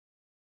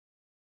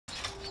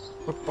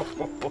Have a look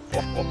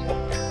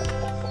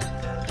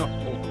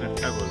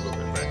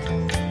at that.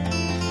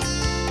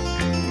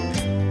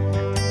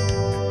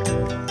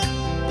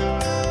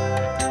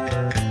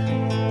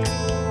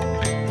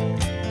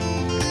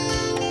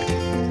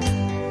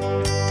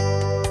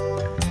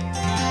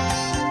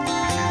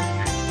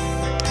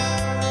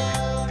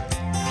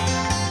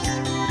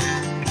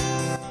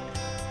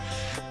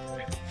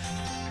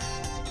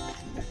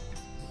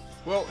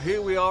 Well,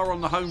 here we are on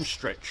the home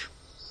stretch.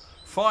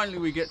 Finally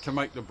we get to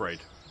make the bread.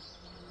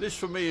 This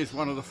for me is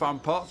one of the fun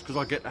parts because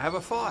I get to have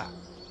a fire.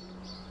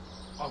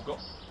 I've got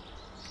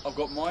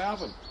my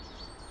oven.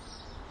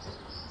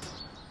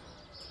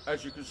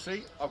 As you can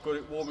see, I've got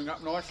it warming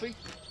up nicely.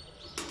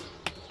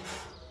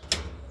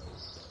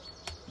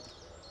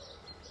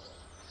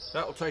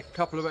 That'll take a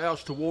couple of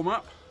hours to warm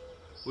up,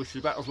 which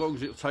is about as long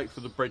as it'll take for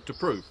the bread to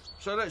prove.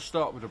 So let's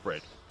start with the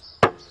bread.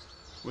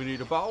 We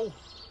need a bowl.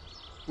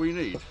 We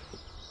need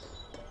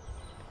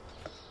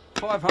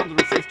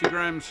 550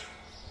 grams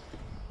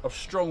of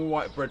strong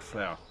white bread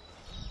flour,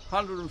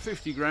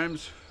 150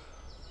 grams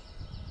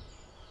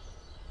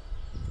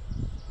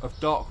of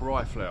dark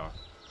rye flour,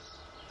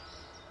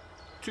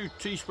 2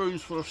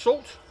 teaspoons of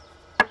salt,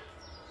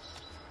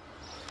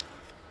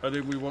 and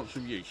then we want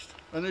some yeast.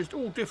 And there's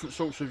all different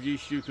sorts of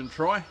yeast you can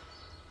try.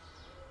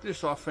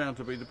 This I found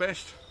to be the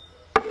best.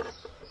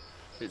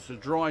 It's a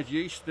dried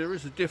yeast. There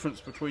is a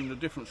difference between the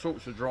different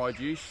sorts of dried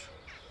yeast.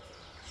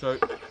 So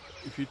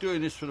if you're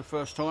doing this for the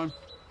first time,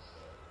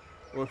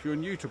 or if you're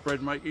new to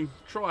bread making,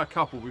 try a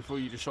couple before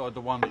you decide the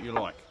one that you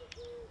like.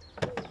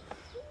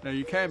 Now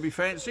you can be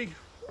fancy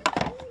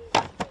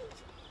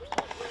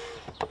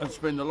and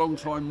spend a long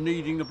time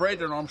kneading the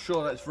bread, and I'm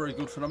sure that's very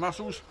good for the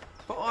muscles,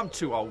 but I'm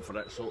too old for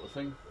that sort of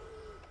thing.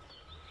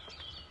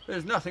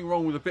 There's nothing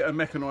wrong with a bit of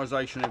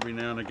mechanisation every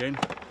now and again.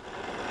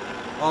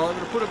 I'm going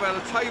to put about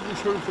a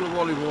tablespoonful of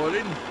olive oil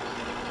in,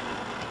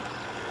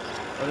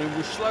 and then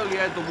we'll slowly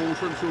add the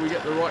water until we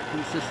get the right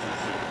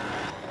consistency.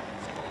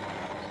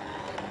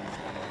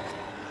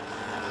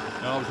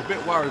 Now I was a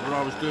bit worried when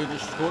I was doing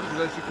this morning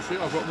because, as you can see,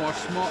 I've got my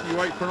smart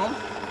new apron on.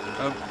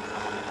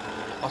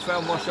 I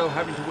found myself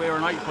having to wear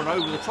an apron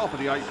over the top of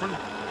the apron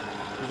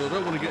because I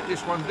don't want to get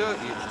this one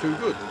dirty, it's too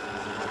good.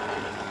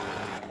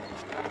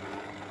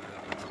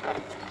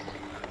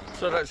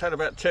 So that's had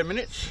about 10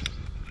 minutes.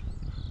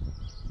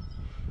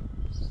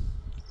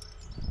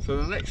 So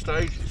the next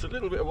stage is a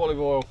little bit of olive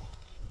oil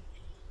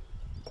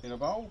in a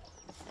bowl.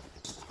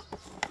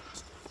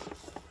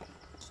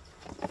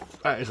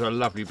 That is a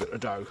lovely bit of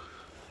dough.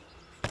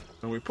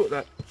 And we put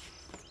that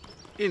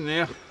in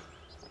there,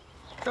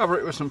 cover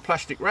it with some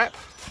plastic wrap,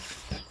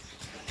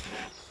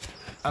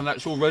 and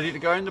that's all ready to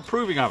go in the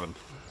proving oven.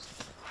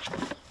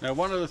 Now,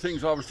 one of the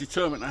things I was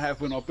determined to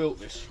have when I built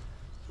this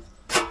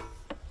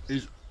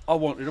is I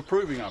wanted a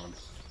proving oven.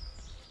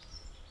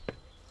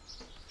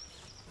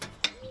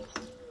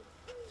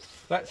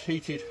 That's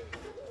heated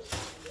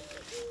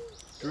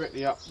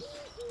directly up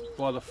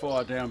by the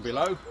fire down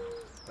below,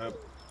 and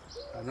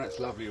that's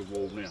lovely and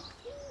warm now.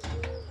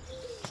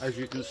 As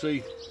you can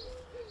see,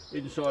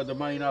 inside the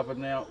main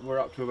oven now we're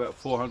up to about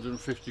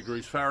 450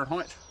 degrees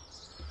Fahrenheit,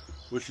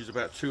 which is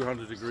about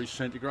 200 degrees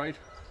centigrade.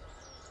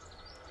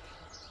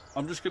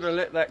 I'm just going to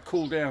let that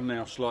cool down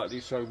now slightly,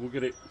 so we'll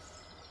get it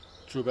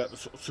to about the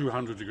sort of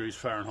 200 degrees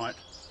Fahrenheit,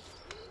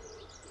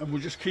 and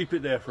we'll just keep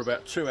it there for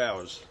about 2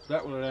 hours.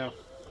 That will allow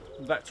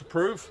that to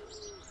prove.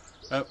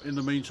 In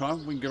the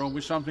meantime, we can get on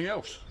with something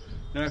else.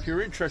 Now, if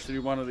you're interested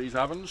in one of these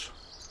ovens,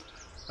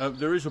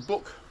 there is a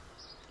book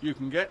you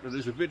can get, and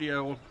there's a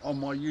video on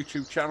my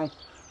YouTube channel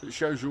that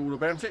shows you all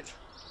about it.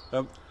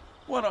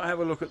 Why not have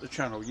a look at the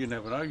channel? You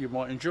never know, you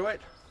might enjoy it,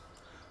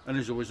 and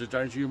there's always a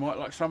danger you might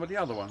like some of the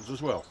other ones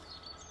as well.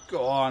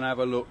 Go on, have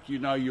a look, you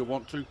know you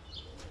want to.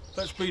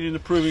 That's been in the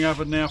proving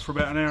oven now for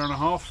about an hour and a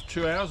half,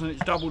 2 hours, and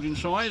it's doubled in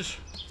size.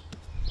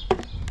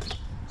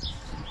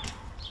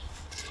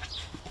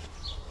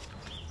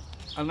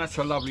 And that's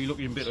a lovely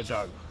looking bit of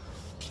dough.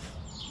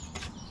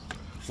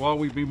 While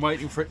we've been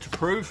waiting for it to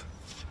prove,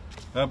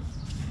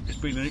 it's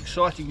been an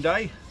exciting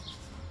day.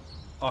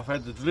 I've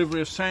had the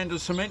delivery of sand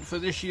and cement for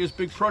this year's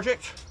big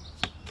project.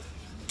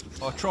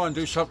 I try and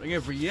do something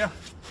every year,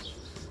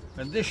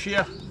 and this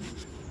year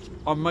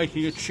I'm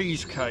making a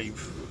cheese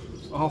cave.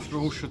 After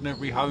all, shouldn't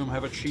every home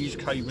have a cheese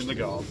cave in the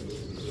garden?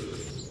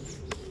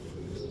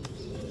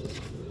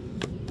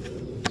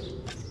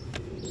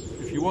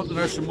 If you want to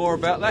know some more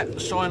about that,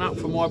 sign up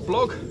for my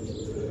blog,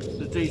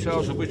 the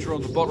details of which are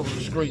on the bottom of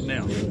the screen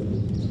now.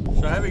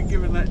 So having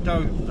given that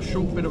dough a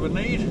short bit of a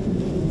knead,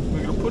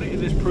 we're going to put it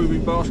in this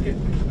proving basket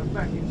and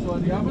back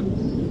inside the oven.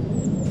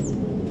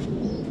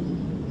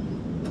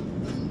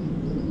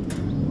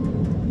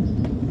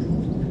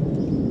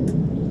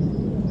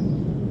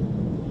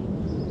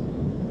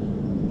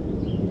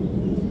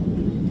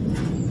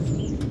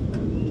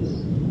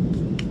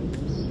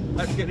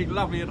 That's getting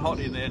lovely and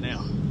hot in there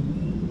now.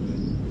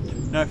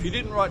 Now, if you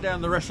didn't write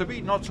down the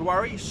recipe, not to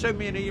worry, send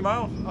me an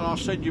email and I'll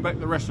send you back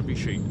the recipe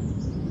sheet.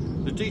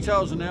 The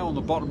details are now on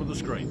the bottom of the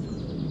screen.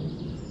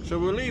 So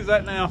we'll leave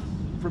that now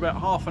for about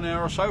half an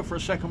hour or so for a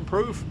second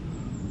proof.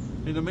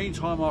 In the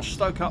meantime, I'll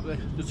stoke up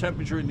the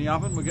temperature in the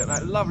oven. We'll get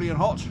that lovely and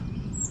hot,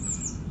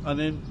 and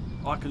then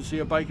I can see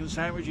a bacon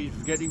sandwich is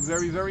getting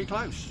very, very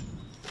close.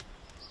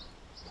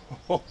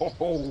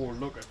 Oh,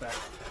 look at that.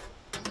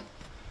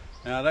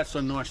 Now that's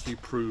a nicely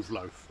proved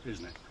loaf,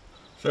 isn't it?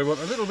 So we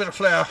want a little bit of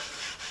flour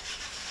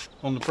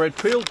on the bread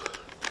peel.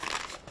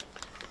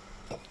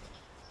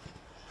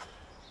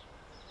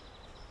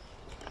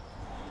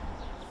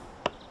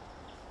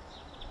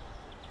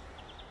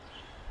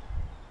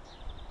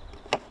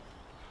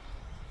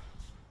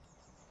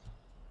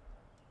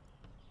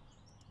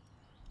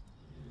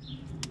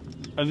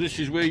 And this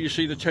is where you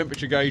see the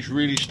temperature gauge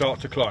really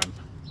start to climb.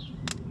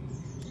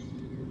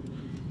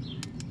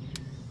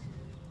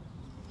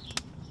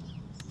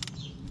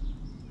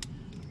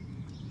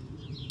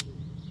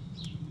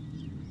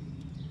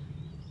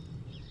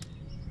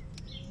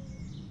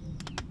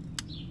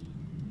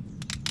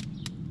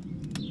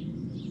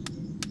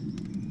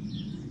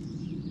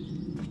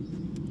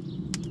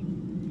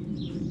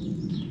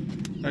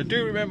 Now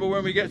do remember,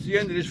 when we get to the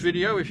end of this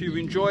video, if you've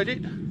enjoyed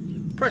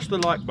it, press the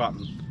like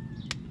button.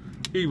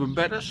 Even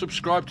better,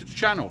 subscribe to the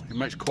channel. It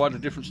makes quite a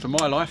difference to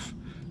my life,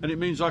 and it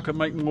means I can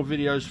make more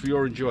videos for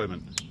your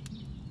enjoyment.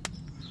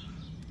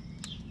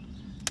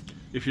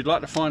 If you'd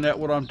like to find out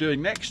what I'm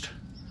doing next,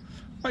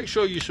 make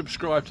sure you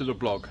subscribe to the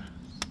blog.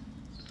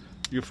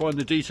 You'll find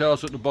the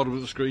details at the bottom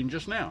of the screen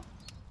just now.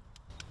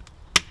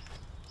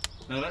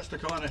 Now that's the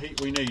kind of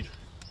heat we need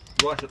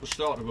right at the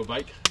start of a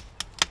bake,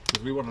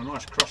 because we want a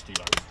nice crusty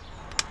loaf.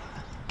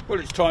 Well,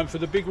 it's time for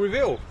the big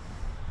reveal.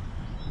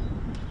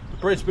 The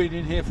bread's been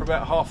in here for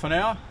about half an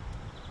hour,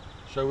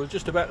 so we're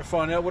just about to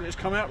find out what it's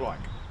come out like.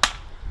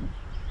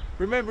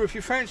 Remember, if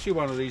you fancy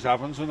one of these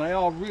ovens, and they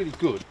are really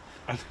good,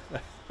 and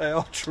they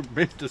are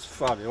tremendous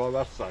fun, I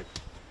must say.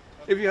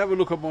 If you have a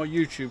look at my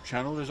YouTube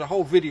channel, there's a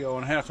whole video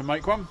on how to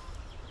make one,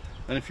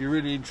 and if you're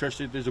really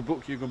interested, there's a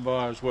book you can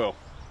buy as well.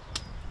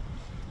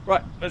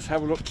 Right, let's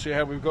have a look and see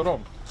how we've got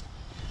on.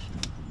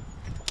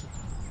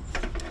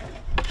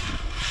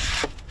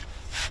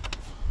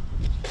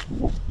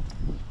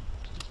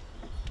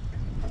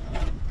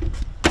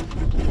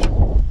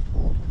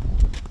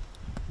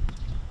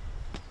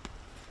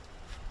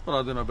 Well,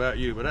 I don't know about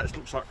you, but that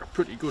looks like a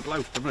pretty good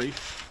loaf to me.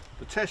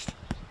 The test.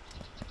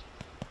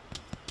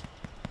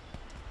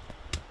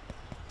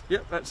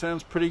 Yep, that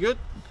sounds pretty good.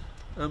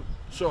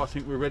 So I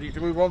think we're ready to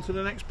move on to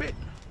the next bit.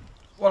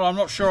 Well, I'm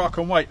not sure I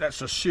can wait.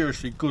 That's a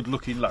seriously good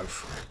looking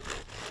loaf.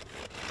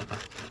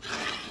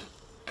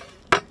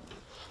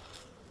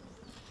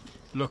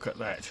 Look at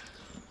that.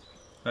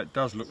 That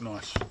does look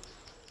nice.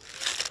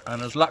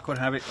 And as luck would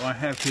have it, I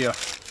have here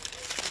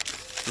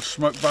the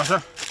smoked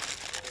butter.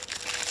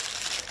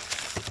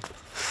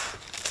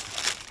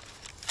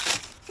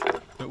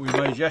 That we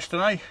made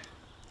yesterday,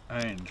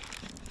 and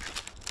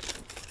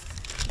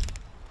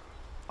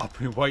I've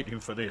been waiting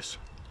for this.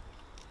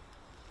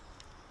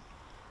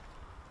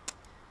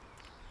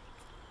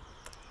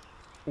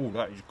 Oh,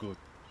 that is good.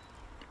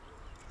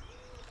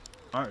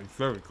 That is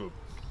very good.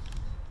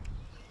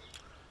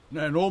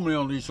 Now, normally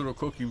on these sort of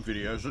cooking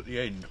videos, at the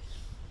end,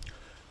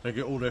 they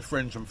get all their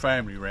friends and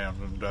family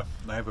round, and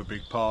they have a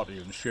big party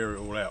and share it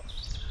all out.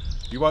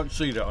 You won't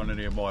see that on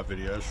any of my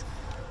videos.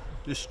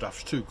 This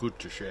stuff's too good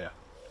to share.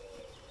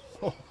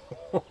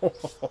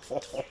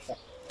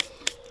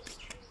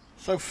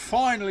 So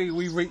finally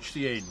we reach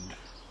the end,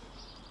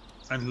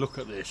 and look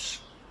at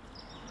this.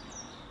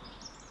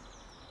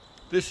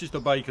 This is the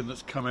bacon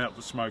that's come out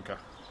the smoker.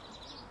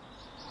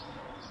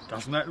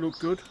 Doesn't that look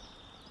good?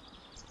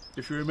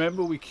 If you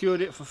remember, we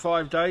cured it for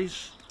 5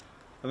 days,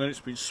 and then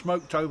it's been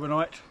smoked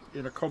overnight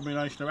in a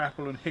combination of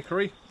apple and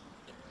hickory,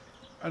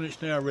 and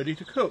it's now ready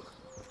to cook.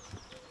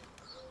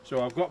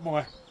 So I've got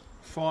my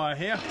fire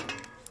here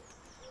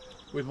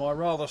with my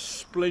rather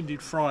splendid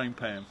frying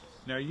pan.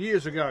 Now,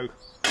 years ago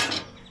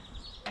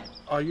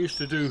I used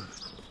to do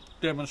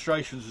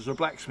demonstrations as a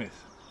blacksmith,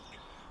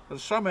 but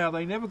somehow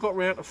they never got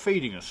round to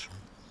feeding us.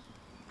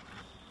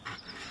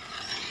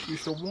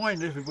 Used to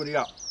wind everybody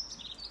up.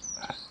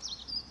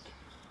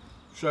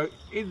 So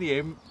in the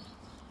end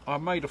I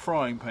made a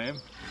frying pan,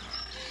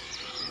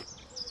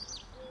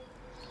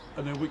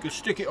 and then we could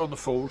stick it on the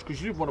forge,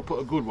 because you didn't want to put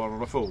a good one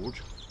on a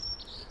forge,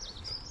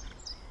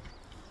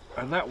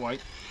 and that way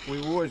we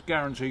were always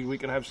guaranteed we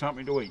could have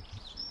something to eat.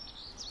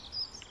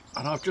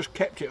 And I've just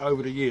kept it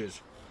over the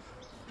years.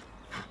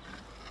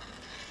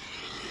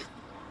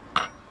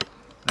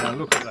 Now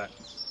look at that.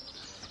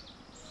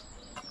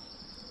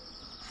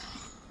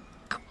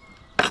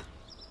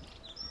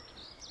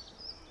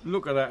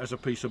 Look at that as a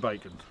piece of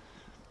bacon.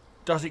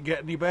 Does it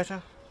get any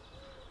better?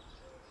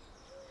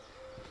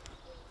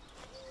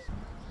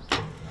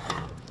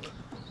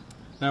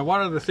 Now,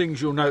 one of the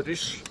things you'll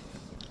notice,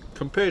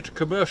 compared to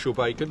commercial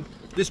bacon,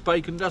 this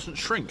bacon doesn't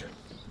shrink,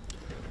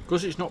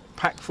 because it's not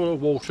packed full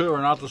of water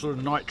and other sort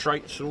of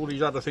nitrates and all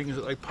these other things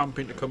that they pump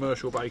into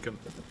commercial bacon.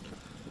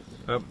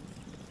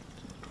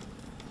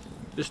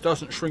 This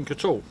doesn't shrink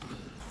at all.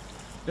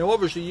 Now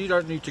obviously you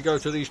don't need to go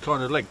to these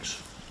kind of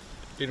lengths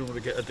in order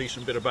to get a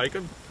decent bit of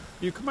bacon,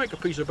 You can make a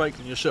piece of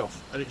bacon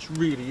yourself, and it's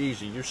really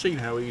easy. You've seen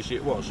how easy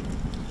it was.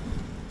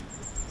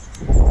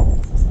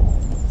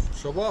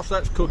 So whilst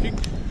that's cooking,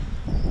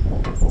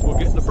 we'll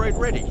get the bread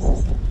ready.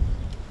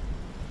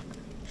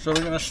 So we're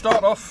going to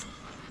start off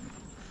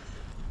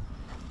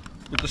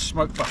with the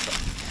smoked butter.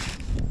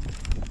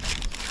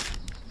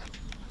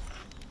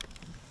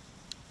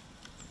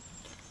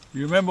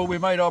 You remember we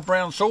made our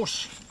brown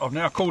sauce? I've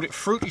now called it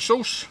fruity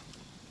sauce.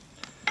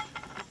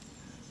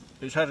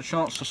 It's had a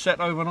chance to set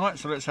overnight,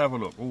 so let's have a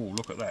look. Oh,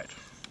 look at that.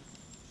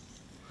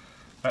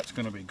 That's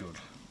going to be good.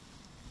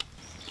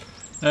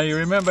 Now you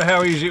remember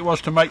how easy it was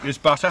to make this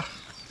butter?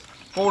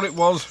 All it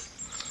was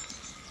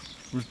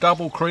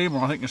double cream,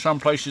 or I think in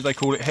some places they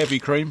call it heavy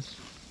cream.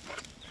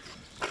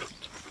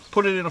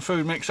 Put it in a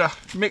food mixer,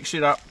 mix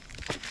it up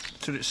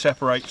till it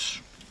separates.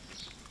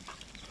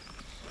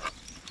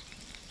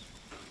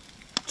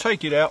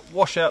 Take it out,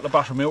 wash out the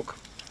buttermilk,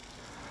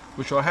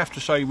 which I have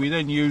to say we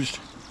then used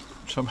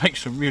to make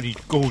some really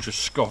gorgeous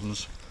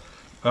scones.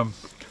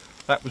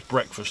 That was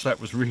breakfast, that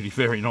was really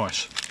very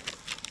nice.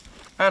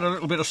 Add a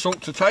little bit of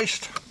salt to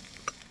taste,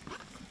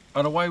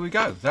 and away we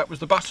go. That was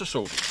the butter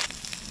sauce.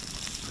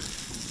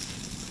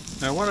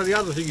 Now one of the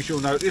other things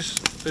you'll notice,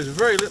 there's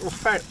very little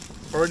fat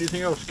or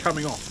anything else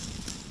coming off.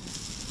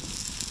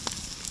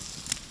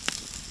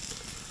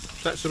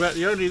 That's about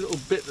the only little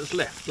bit that's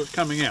left that's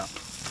coming out.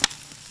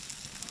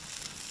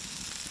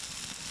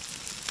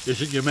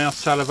 Isn't your mouth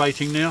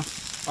salivating now?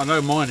 I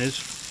know mine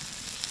is.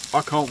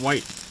 I can't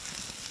wait.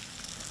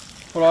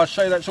 Well, I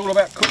say that's all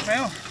about cooked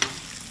now.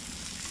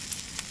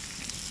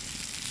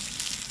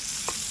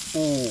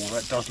 Oh,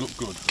 that does look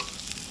good.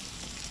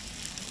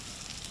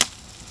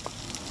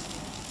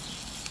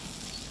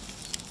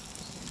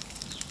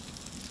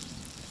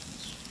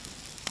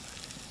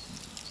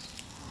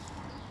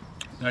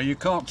 Now you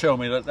can't tell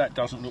me that that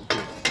doesn't look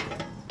good.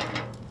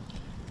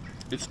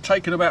 It's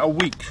taken about a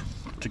week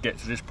to get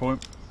to this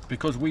point,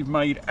 because we've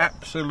made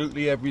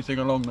absolutely everything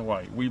along the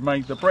way. We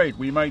made the bread,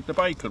 we made the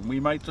bacon, we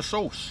made the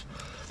sauce,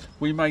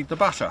 we made the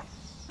butter.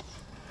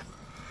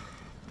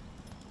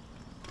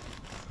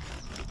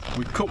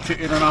 We cooked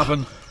it in an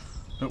oven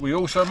that we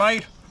also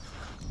made,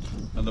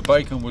 and the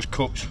bacon was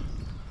cooked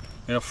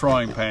in a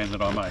frying pan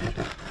that I made.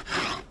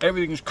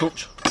 Everything is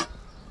cooked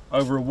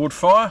over a wood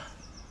fire.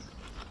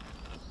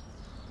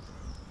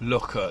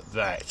 Look at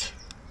that.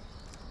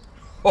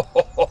 Ho,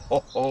 ho, ho,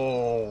 ho,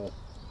 ho.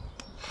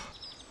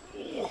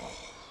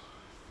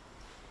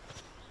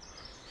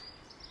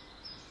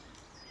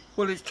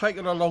 Well, it's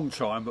taken a long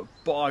time, but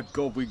by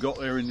God we got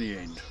there in the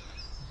end.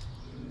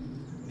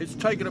 It's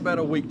taken about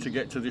a week to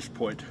get to this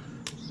point,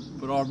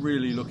 but I'm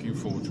really looking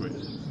forward to it.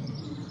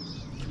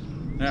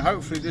 Now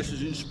hopefully this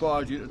has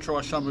inspired you to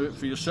try some of it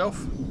for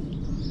yourself.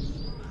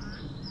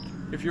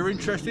 If you're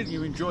interested and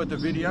you enjoyed the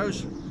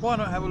videos, why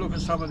not have a look at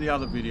some of the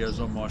other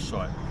videos on my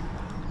site.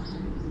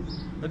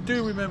 And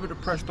do remember to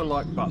press the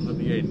like button at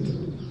the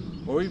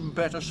end. Or even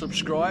better,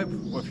 subscribe,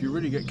 or if you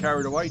really get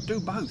carried away,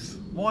 do both.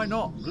 Why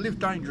not? Live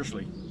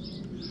dangerously.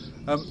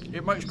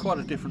 It makes quite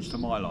a difference to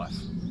my life.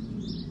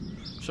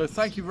 So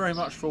thank you very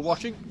much for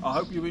watching. I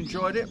hope you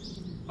enjoyed it.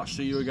 I'll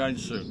see you again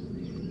soon.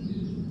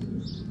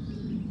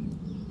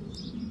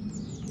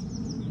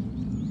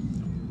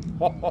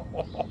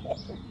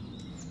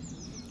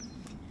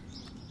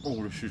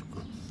 Oh, this is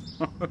good.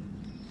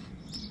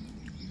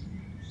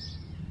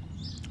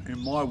 In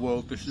my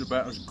world, this is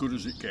about as good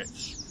as it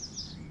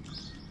gets.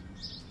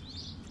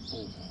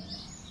 Oh.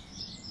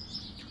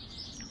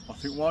 I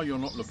think while you're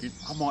not looking,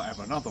 I might have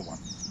another one.